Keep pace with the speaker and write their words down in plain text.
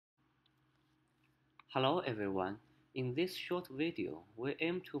Hello everyone. In this short video, we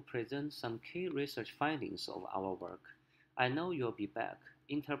aim to present some key research findings of our work. I know you'll be back.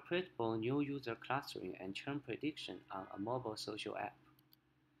 Interpretable new user clustering and churn prediction on a mobile social app.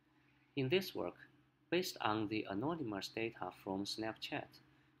 In this work, based on the anonymous data from Snapchat,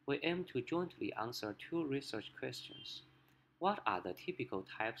 we aim to jointly answer two research questions. What are the typical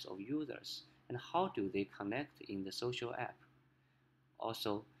types of users and how do they connect in the social app?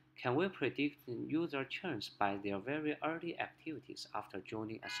 Also, can we predict user churns by their very early activities after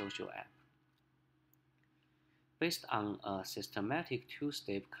joining a social app? Based on a systematic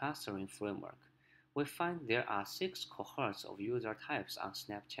two-step clustering framework, we find there are 6 cohorts of user types on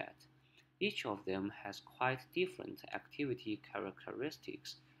Snapchat. Each of them has quite different activity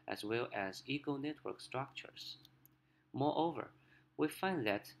characteristics as well as ego network structures. Moreover, we find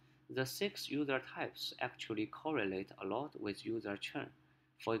that the 6 user types actually correlate a lot with user churn.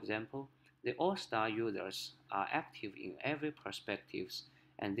 For example, the all-star users are active in every perspectives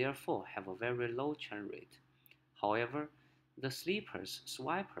and therefore have a very low churn rate. However, the sleepers,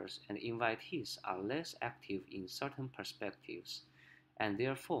 swipers, and invitees are less active in certain perspectives, and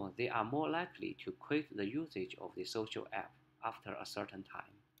therefore they are more likely to quit the usage of the social app after a certain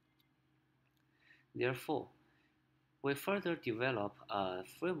time. Therefore, we further develop a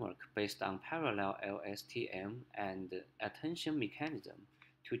framework based on parallel LSTM and attention mechanism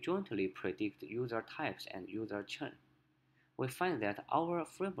to jointly predict user types and user churn. We find that our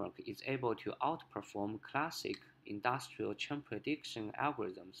framework is able to outperform classic industrial churn prediction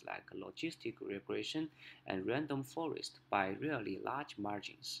algorithms like logistic regression and random forest by really large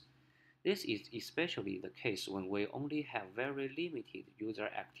margins. This is especially the case when we only have very limited user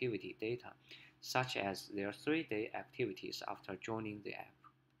activity data, such as their 3-day activities after joining the app.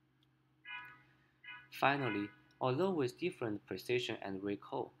 Finally, although with different precision and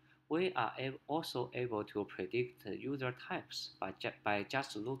recall, we are also able to predict user types by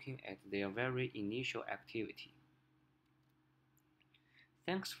just looking at their very initial activity.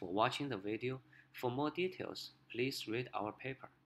 Thanks for watching the video. For more details, please read our paper.